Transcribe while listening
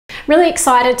Really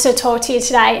excited to talk to you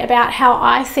today about how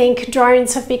I think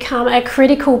drones have become a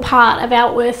critical part of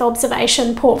our Earth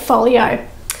observation portfolio.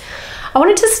 I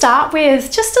wanted to start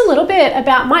with just a little bit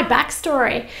about my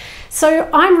backstory. So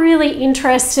I'm really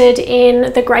interested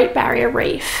in the Great Barrier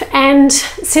Reef, and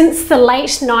since the late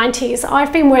 90s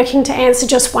I've been working to answer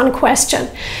just one question,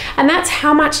 and that's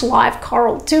how much live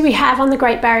coral do we have on the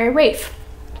Great Barrier Reef?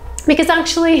 Because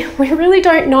actually we really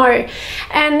don't know,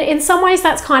 and in some ways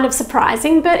that's kind of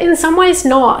surprising, but in some ways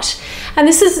not. And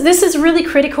this is really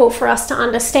critical for us to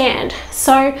understand.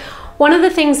 So one of the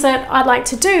things that I'd like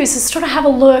to do is just sort of have a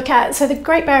look at, so the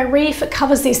Great Barrier Reef, it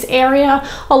covers this area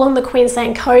along the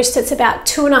Queensland coast. It's about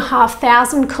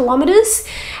 2,500 kilometres,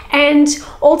 and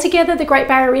altogether the Great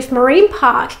Barrier Reef Marine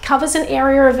Park covers an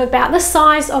area of about the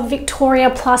size of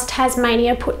Victoria plus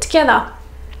Tasmania put together.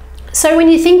 So when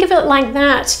you think of it like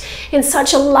that, in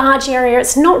such a large area,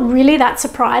 it's not really that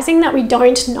surprising that we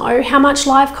don't know how much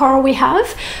live coral we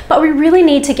have, but we really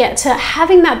need to get to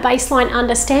having that baseline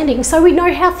understanding so we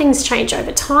know how things change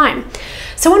over time.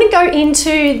 So I want to go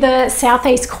into the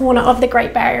southeast corner of the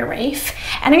Great Barrier Reef,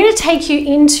 and I'm going to take you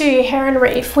into Heron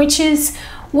Reef, which is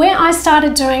where I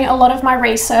started doing a lot of my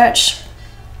research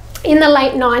in the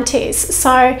late 90s.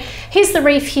 So here's the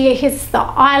reef here, here's the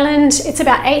island. It's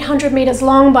about 800 metres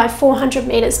long by 400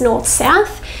 metres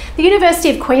north-south. The University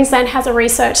of Queensland has a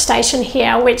research station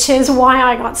here, which is why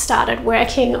I got started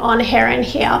working on Heron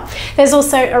here. There's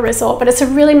also a resort, but it's a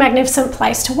really magnificent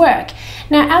place to work.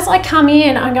 Now, as I come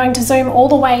in, I'm going to zoom all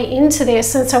the way into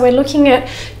this, and so we're looking at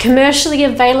commercially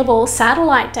available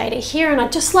satellite data here, and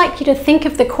I'd just like you to think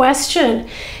of the question,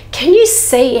 can you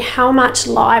see how much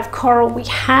live coral we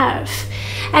have?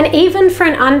 And even for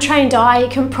an untrained eye, you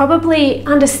can probably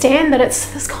understand that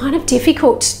it's kind of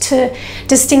difficult to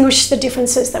distinguish the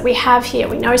differences that we have here.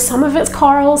 We know some of it's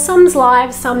coral, some's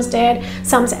live, some's dead,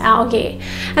 some's algae.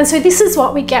 And so this is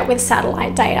what we get with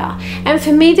satellite data. And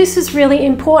for me, this is really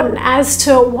important as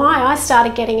to why I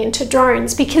started getting into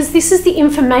drones, because this is the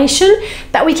information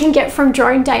that we can get from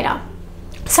drone data.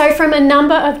 So from a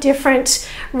number of different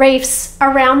reefs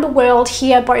around the world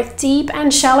here, both deep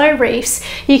and shallow reefs,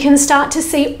 you can start to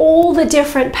see all the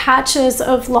different patches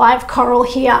of live coral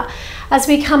here. As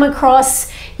we come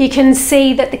across, you can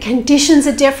see that the conditions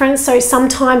are different, so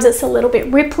sometimes it's a little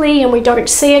bit ripply and we don't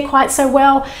see it quite so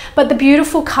well, but the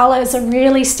beautiful colours are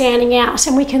really standing out,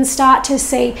 and we can start to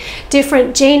see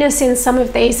different genus in some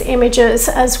of these images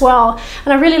as well.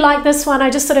 And I really like this one. I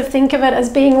just sort of think of it as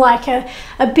being like a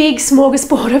big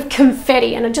smorgasbord of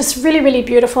confetti, and it's just really, really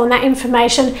beautiful, and that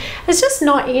information is just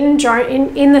not in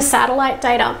the satellite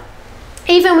data.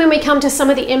 Even when we come to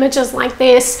some of the images like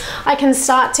this, I can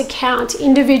start to count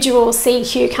individual sea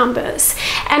cucumbers.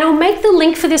 And I'll make the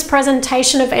link for this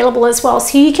presentation available as well,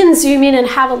 so you can zoom in and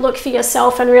have a look for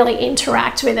yourself and really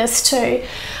interact with this too.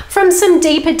 From some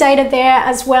deeper data there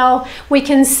as well, we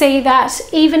can see that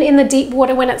even in the deep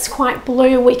water, when it's quite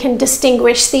blue, we can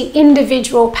distinguish the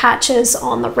individual patches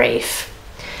on the reef.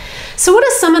 So what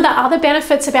are some of the other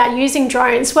benefits about using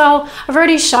drones? Well, I've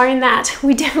already shown that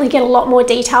we definitely get a lot more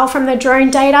detail from the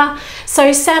drone data.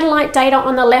 So satellite data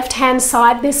on the left-hand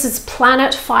side, this is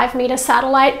Planet 5-meter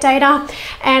satellite data.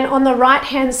 And on the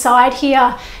right-hand side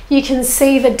here, you can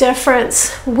see the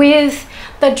difference with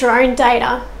the drone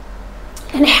data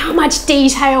and how much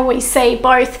detail we see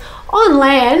both on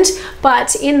land,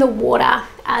 but in the water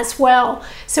as well.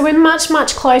 So we're much,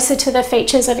 much closer to the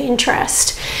features of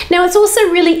interest. Now, it's also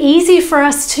really easy for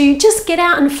us to just get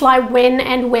out and fly when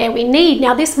and where we need.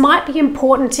 Now, this might be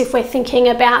important if we're thinking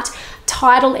about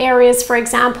tidal areas, for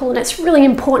example, and it's really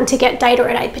important to get data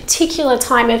at a particular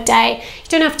time of day. You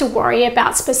don't have to worry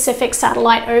about specific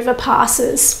satellite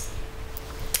overpasses.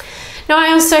 Now,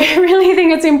 I also really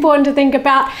think it's important to think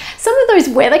about some of those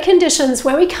weather conditions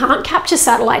where we can't capture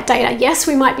satellite data. Yes,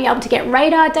 we might be able to get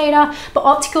radar data, but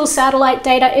optical satellite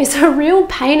data is a real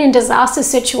pain in disaster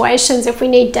situations if we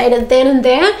need data then and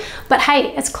there. But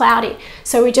hey, it's cloudy,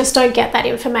 so we just don't get that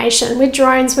information. With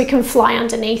drones, we can fly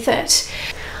underneath it.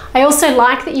 I also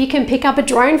like that you can pick up a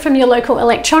drone from your local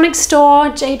electronics store,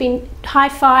 JB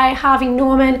Hi-Fi, Harvey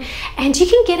Norman, and you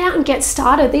can get out and get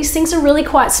started. These things are really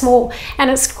quite small,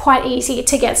 and it's quite easy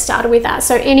to get started with that.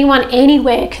 So anyone,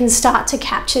 anywhere can start to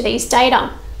capture these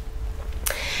data.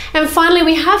 And finally,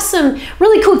 we have some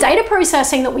really cool data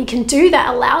processing that we can do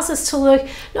that allows us to look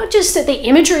not just at the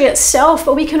imagery itself,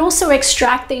 but we can also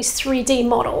extract these 3D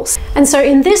models. And so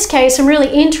in this case, I'm really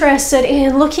interested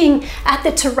in looking at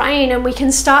the terrain, and we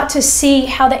can start to see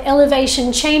how the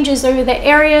elevation changes over the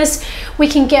areas. We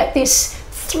can get this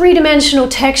three-dimensional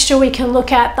texture. We can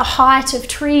look at the height of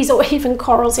trees or even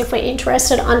corals if we're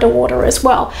interested underwater as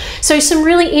well. So some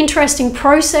really interesting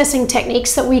processing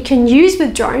techniques that we can use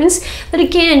with drones that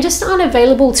again just aren't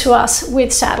available to us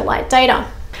with satellite data.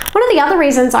 One of the other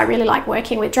reasons I really like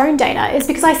working with drone data is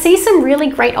because I see some really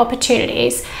great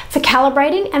opportunities for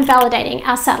calibrating and validating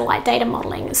our satellite data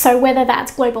modeling. So whether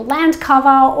that's global land cover,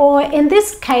 or in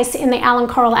this case in the Allen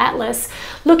Coral Atlas,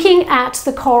 looking at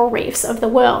the coral reefs of the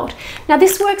world. Now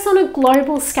this works on a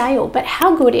global scale, but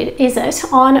how good is it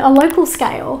on a local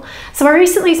scale? So I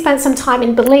recently spent some time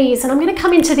in Belize, and I'm going to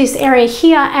come into this area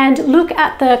here and look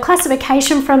at the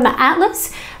classification from the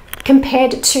Atlas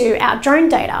compared to our drone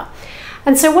data.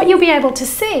 And so what you'll be able to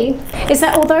see is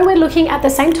that although we're looking at the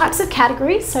same types of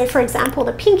categories, so for example,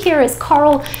 the pink here is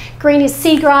coral, green is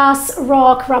seagrass,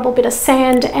 rock, rubble, bit of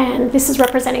sand, and this is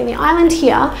representing the island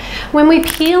here. When we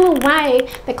peel away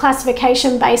the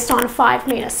classification based on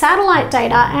 5-meter satellite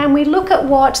data and we look at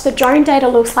what the drone data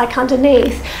looks like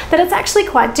underneath, that it's actually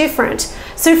quite different.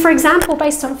 So for example,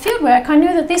 based on fieldwork, I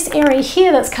know that this area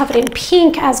here that's covered in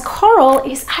pink as coral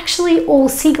is actually all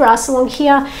seagrass along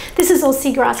here. This is all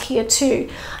seagrass here too.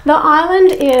 The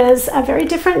island is a very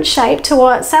different shape to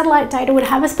what satellite data would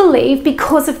have us believe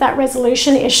because of that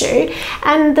resolution issue.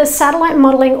 And the satellite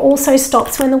modeling also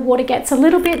stops when the water gets a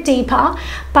little bit deeper,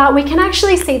 but we can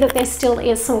actually see that there still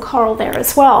is some coral there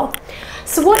as well.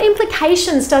 So what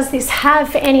implications does this have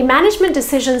for any management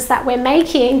decisions that we're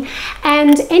making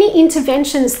and any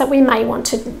interventions that we may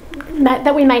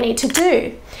need to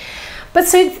do? But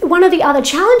so one of the other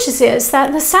challenges is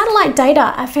that the satellite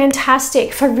data are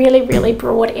fantastic for really, really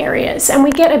broad areas. And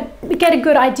we get a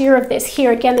good idea of this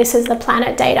here. Again, this is the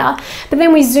planet data, but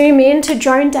then we zoom into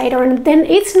drone data and then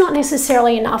it's not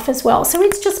necessarily enough as well. So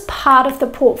it's just part of the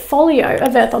portfolio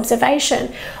of Earth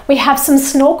observation. We have some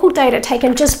snorkel data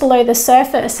taken just below the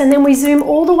surface, and then we zoom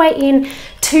all the way in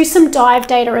to some dive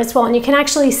data as well. And you can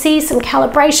actually see some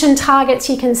calibration targets.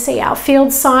 You can see our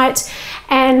field site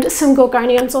and some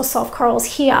gorgonians or soft corals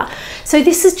here. So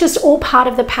this is just all part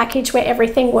of the package where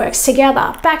everything works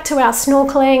together. Back to our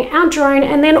snorkeling, our drone,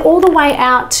 and then all the way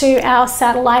out to our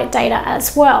satellite data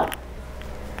as well.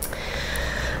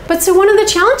 But so one of the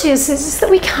challenges is that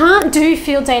we can't do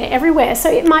field data everywhere.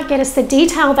 So it might get us the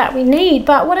detail that we need,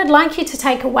 but what I'd like you to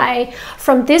take away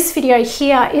from this video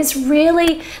here is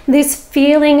really this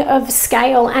feeling of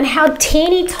scale and how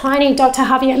teeny tiny Dr.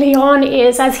 Javier Leon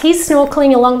is as he's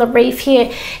snorkeling along the reef here.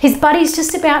 His buddy's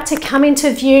just about to come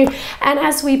into view, and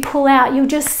as we pull out, you'll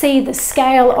just see the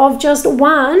scale of just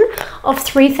one of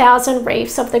 3,000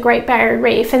 reefs of the Great Barrier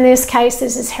Reef. In this case,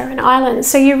 this is Heron Island.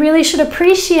 So you really should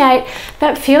appreciate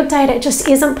that field data just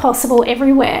isn't possible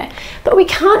everywhere. But we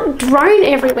can't drone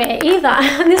everywhere either.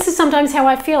 And this is sometimes how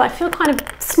I feel. I feel kind of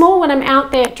small when I'm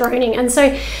out there droning. And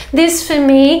so this, for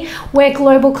me, where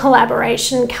global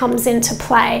collaboration comes into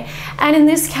play. And in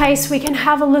this case, we can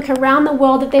have a look around the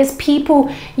world that there's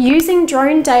people using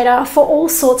drone data for all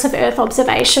sorts of Earth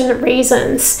observation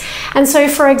reasons. And so,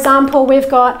 for example, we've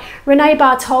got Renee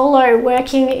Bartolo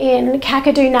working in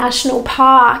Kakadu National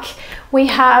Park. We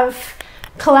have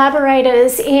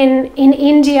collaborators in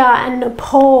India and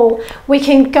Nepal. We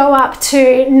can go up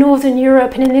to Northern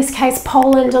Europe, and in this case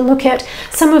Poland, and look at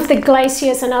some of the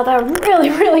glaciers and other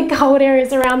really, really cold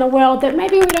areas around the world that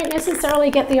maybe we don't necessarily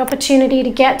get the opportunity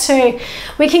to get to.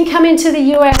 We can come into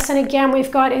the US, and again we've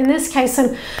got, in this case,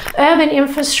 some urban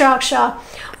infrastructure.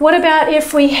 What about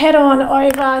if we head on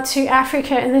over to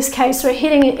Africa? In this case, we're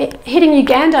hitting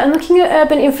Uganda and looking at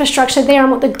urban infrastructure there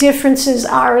and what the differences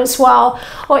are as well.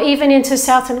 Or even into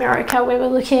South America, where we're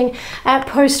looking at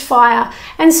post-fire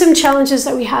and some challenges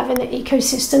that we have in the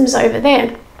ecosystems over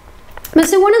there. But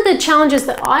so one of the challenges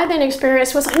that I then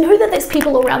experienced was, I know that there's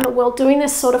people around the world doing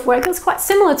this sort of work that's quite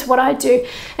similar to what I do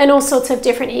in all sorts of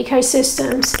different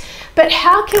ecosystems. But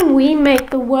how can we make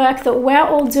the work that we're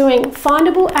all doing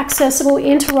findable, accessible,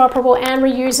 interoperable, and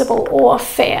reusable, or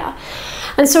fair?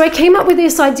 And so I came up with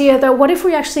this idea that what if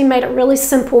we actually made it really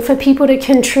simple for people to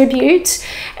contribute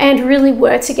and really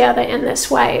work together in this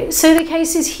way? So the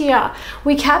case is here.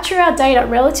 We capture our data,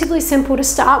 relatively simple to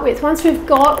start with. Once we've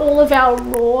got all of our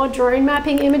raw drone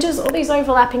mapping images, all these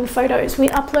overlapping photos, we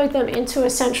upload them into a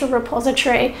central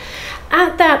repository.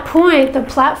 At that point, the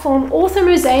platform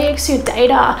auto-mosaics your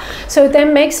data, so it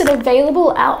then makes it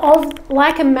available out of,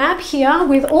 like a map here,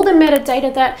 with all the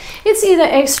metadata that it's either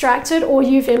extracted or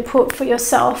you've input for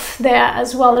yourself there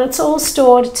as well, and it's all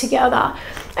stored together.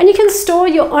 And you can store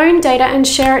your own data and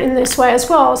share it in this way as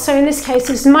well. So in this case,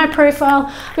 this is my profile.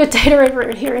 I've got data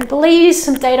over here in Belize,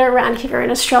 some data around here in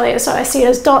Australia. So I see it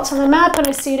as dots on the map and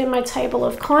I see it in my table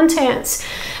of contents.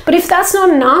 But if that's not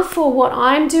enough for what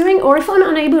I'm doing, or if I'm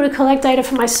unable to collect data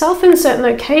for myself in certain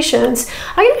locations,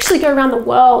 I can actually go around the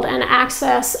world and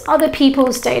access other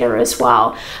people's data as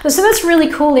well. And so that's really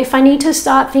cool if I need to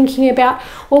start thinking about,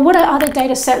 well, what are other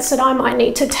data sets that I might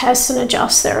need to test and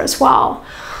adjust there as well.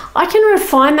 I can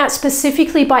refine that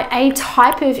specifically by a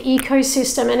type of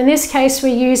ecosystem, and in this case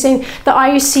we're using the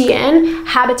IUCN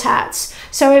habitats.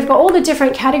 So we've got all the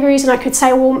different categories, and I could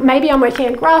say, well, maybe I'm working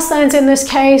in grasslands in this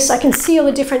case. I can see all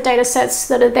the different data sets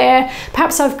that are there.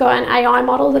 Perhaps I've got an AI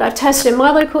model that I've tested in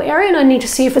my local area, and I need to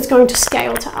see if it's going to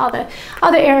scale to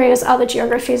other areas, other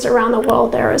geographies around the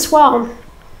world there as well.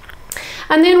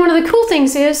 And then one of the cool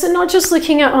things is that not just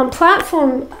looking at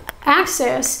on-platform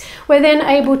access, we're then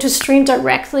able to stream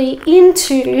directly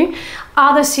into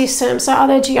other systems, so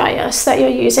other GIS that you're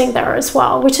using there as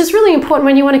well, which is really important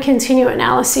when you want to continue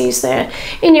analyses there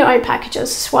in your own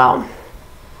packages as well.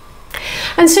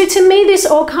 And so to me, this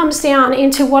all comes down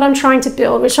into what I'm trying to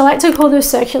build, which I like to call the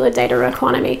circular data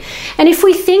economy. And if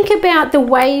we think about the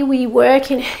way we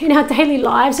work in our daily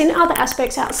lives, in other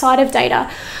aspects outside of data,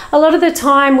 a lot of the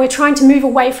time we're trying to move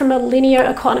away from a linear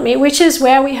economy, which is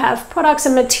where we have products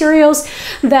and materials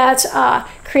that are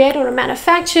created or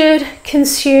manufactured,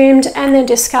 consumed, and then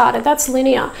discarded. That's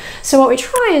linear. So what we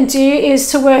try and do is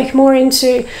to work more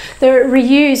into the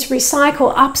reuse,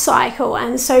 recycle, upcycle.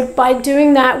 And so by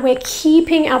doing that, we're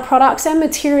keeping our products and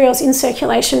materials in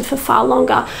circulation for far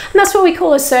longer. And that's what we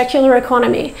call a circular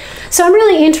economy. So I'm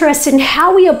really interested in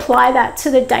how we apply that to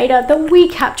the data that we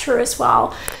capture as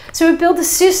well. So we build a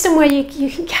system where you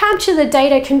can capture the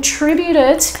data, contribute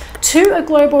it to a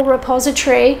global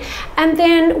repository, and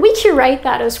then we curate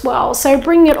that as well. So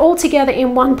bring it all together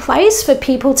in one place for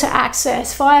people to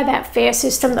access via that FAIR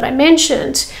system that I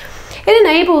mentioned. It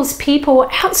enables people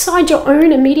outside your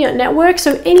own immediate network,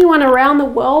 so anyone around the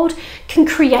world can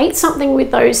create something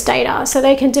with those data, so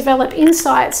they can develop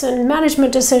insights and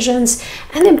management decisions,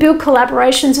 and then build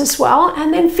collaborations as well,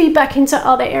 and then feed back into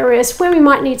other areas where we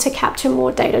might need to capture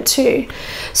more data too.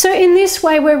 So in this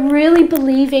way, we're really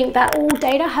believing that all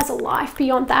data has a life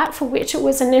beyond that for which it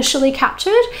was initially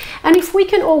captured. And if we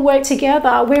can all work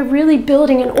together, we're really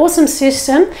building an awesome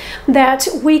system that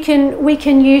we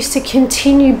can use to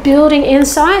continue building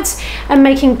insights and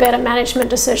making better management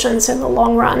decisions in the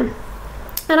long run.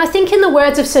 And I think in the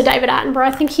words of Sir David Attenborough,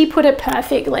 I think he put it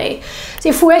perfectly. So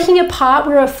if working apart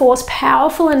we're a force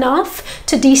powerful enough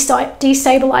to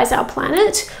destabilize our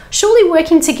planet, surely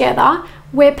working together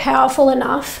we're powerful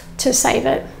enough to save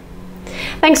it.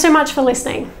 Thanks so much for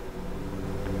listening.